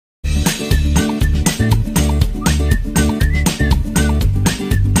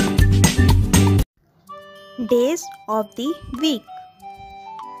days of the week.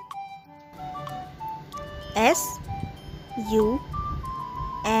 S U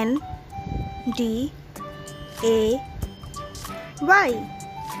N D A Y,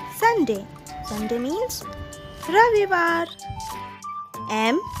 Sunday. Sunday means Ravivar.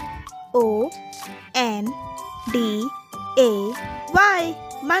 M O N D A Y,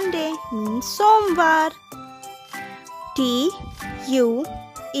 Monday means Somvar. T U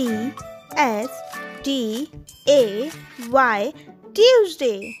E S D A Y,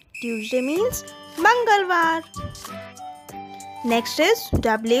 Tuesday. Tuesday means Mangalvar. Next is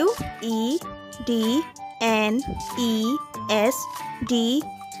W E D N E S D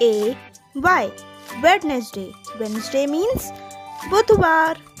A Y, Wednesday. Wednesday means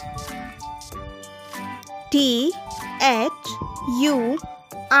Budhvar. T H U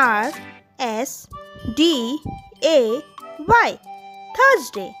R S D A Y,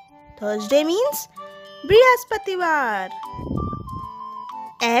 Thursday. Thursday means Brihaspativar.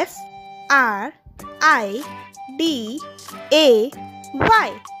 F R I D A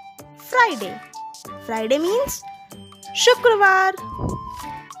Y, Friday. Friday means Shukravar.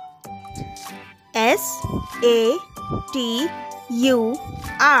 S A T U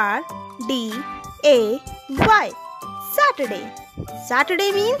R D A Y, Saturday.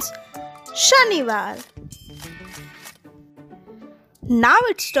 Saturday means Shanivar. Now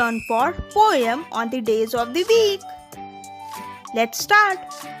it's turn for poem on the days of the week. Let's start.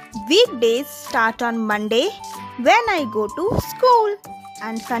 Weekdays start on Monday when I go to school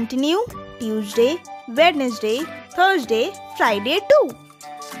and continue Tuesday, Wednesday, Thursday, Friday too.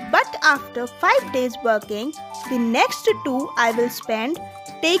 But after 5 days working, the next 2 I will spend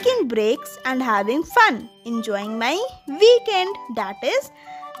taking breaks and having fun, enjoying my weekend, that is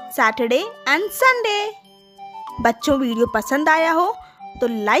Saturday and Sunday. बच्चों video पसंद आया हो तो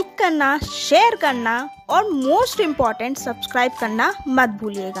like करना, share करना और most important subscribe करना मत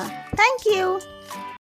भूलिएगा। Thank you.